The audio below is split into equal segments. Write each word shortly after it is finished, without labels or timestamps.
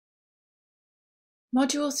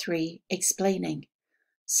Module 3, Explaining,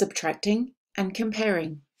 Subtracting and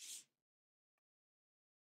Comparing.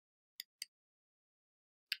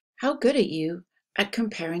 How good are you at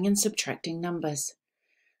comparing and subtracting numbers?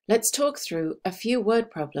 Let's talk through a few word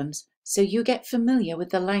problems so you get familiar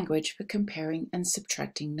with the language for comparing and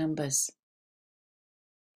subtracting numbers.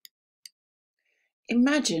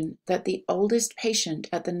 Imagine that the oldest patient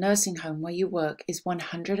at the nursing home where you work is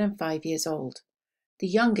 105 years old. The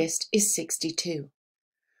youngest is 62.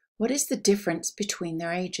 What is the difference between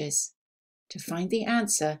their ages? To find the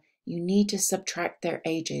answer, you need to subtract their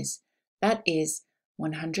ages. That is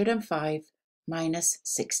 105 minus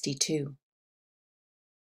 62.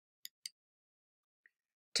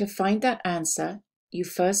 To find that answer, you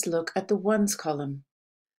first look at the ones column.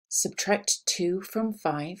 Subtract 2 from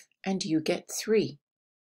 5 and you get 3.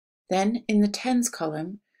 Then in the tens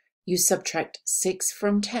column, you subtract 6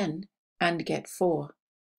 from 10 and get 4.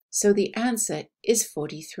 So the answer is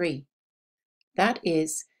 43. That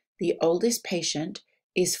is, the oldest patient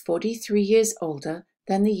is 43 years older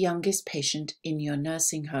than the youngest patient in your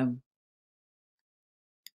nursing home.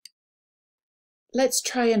 Let's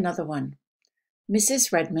try another one.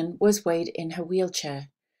 Mrs. Redmond was weighed in her wheelchair.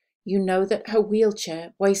 You know that her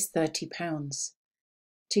wheelchair weighs 30 pounds.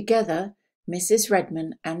 Together, Mrs.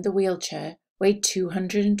 Redmond and the wheelchair weighed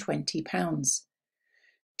 220 pounds.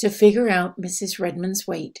 To figure out Mrs. Redmond's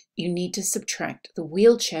weight, you need to subtract the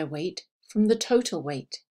wheelchair weight from the total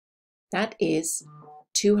weight. That is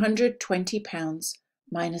 220 pounds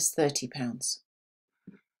minus 30 pounds.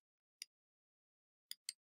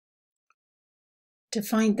 To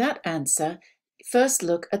find that answer, first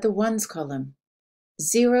look at the ones column.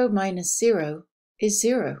 0 minus 0 is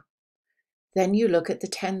 0. Then you look at the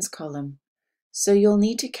tens column. So you'll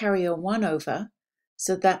need to carry a 1 over,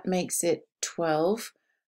 so that makes it 12.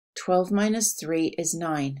 12 minus 3 is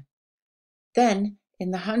 9. Then,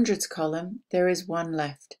 in the hundreds column, there is 1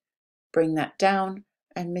 left. Bring that down,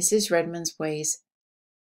 and Mrs. Redmond's weighs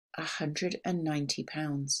 190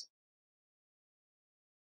 pounds.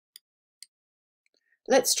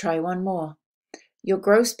 Let's try one more. Your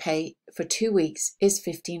gross pay for 2 weeks is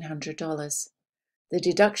 $1,500. The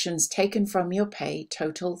deductions taken from your pay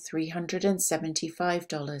total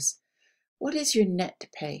 $375. What is your net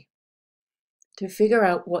pay? To figure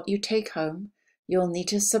out what you take home, you'll need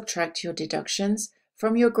to subtract your deductions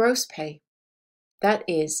from your gross pay. That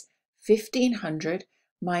is, 1,500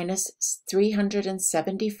 minus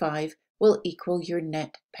 375 will equal your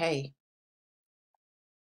net pay.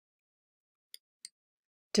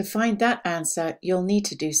 To find that answer, you'll need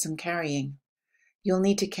to do some carrying. You'll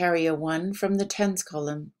need to carry a 1 from the tens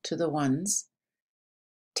column to the ones.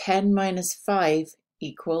 10 minus 5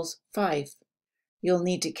 equals 5. You'll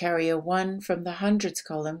need to carry a 1 from the hundreds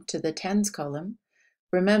column to the tens column.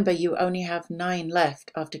 Remember, you only have 9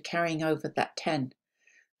 left after carrying over that 10.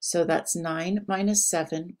 So that's 9 minus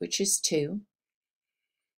 7, which is 2.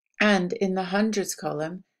 And in the hundreds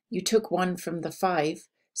column, you took 1 from the 5,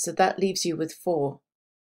 so that leaves you with 4.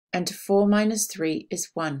 And 4 minus 3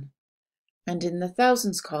 is 1. And in the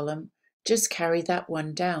thousands column, just carry that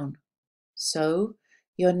 1 down. So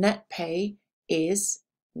your net pay is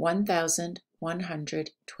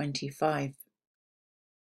 $1,125.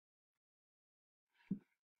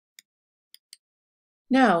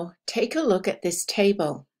 Now take a look at this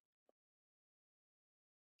table.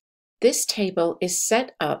 This table is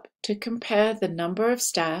set up to compare the number of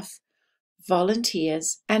staff,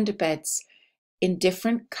 volunteers, and beds in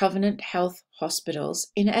different Covenant Health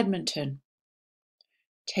hospitals in Edmonton.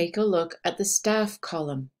 Take a look at the staff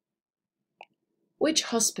column. Which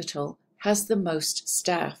hospital has the most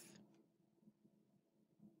staff?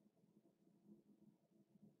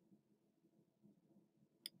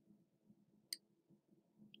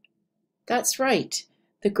 That's right,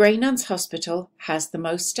 the Grey Nuns Hospital has the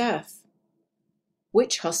most staff.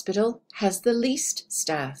 Which hospital has the least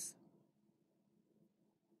staff?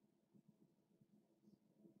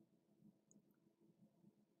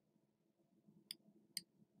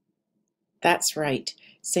 That's right,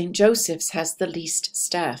 St. Joseph's has the least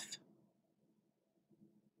staff.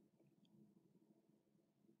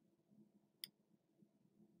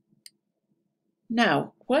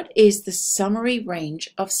 Now, what is the summary range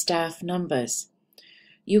of staff numbers?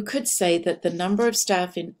 You could say that the number of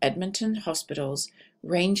staff in Edmonton hospitals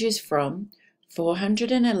ranges from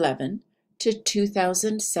 411 to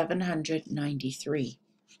 2,793.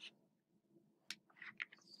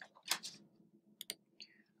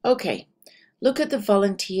 Okay, look at the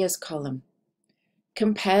volunteers column.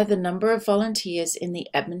 Compare the number of volunteers in the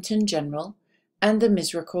Edmonton General and the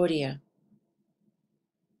Misericordia.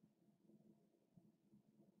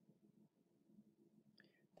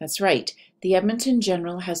 That's right, the Edmonton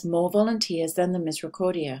General has more volunteers than the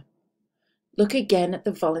Misericordia. Look again at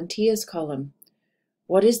the volunteers column.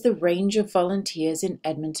 What is the range of volunteers in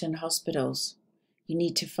Edmonton hospitals? You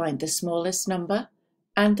need to find the smallest number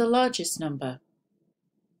and the largest number.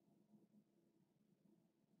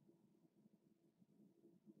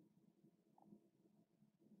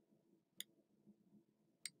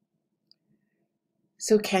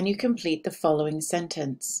 So can you complete the following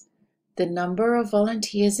sentence? The number of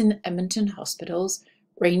volunteers in Edmonton hospitals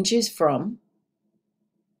ranges from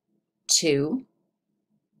 2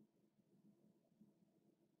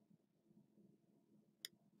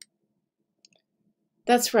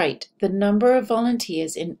 That's right, the number of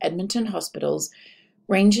volunteers in Edmonton hospitals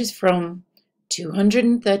ranges from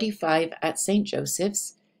 235 at St.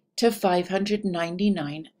 Joseph's to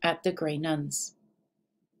 599 at the Grey Nuns.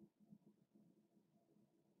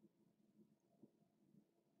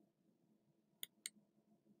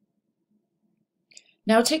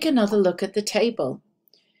 Now take another look at the table.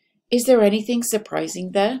 Is there anything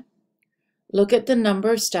surprising there? Look at the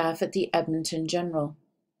number of staff at the Edmonton General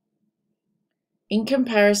in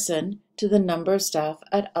comparison to the number of staff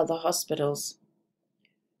at other hospitals.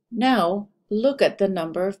 Now look at the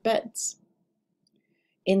number of beds.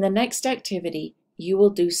 In the next activity, you will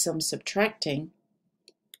do some subtracting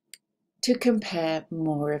to compare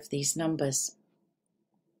more of these numbers.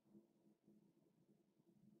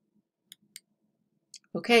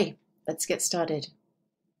 Okay, let's get started.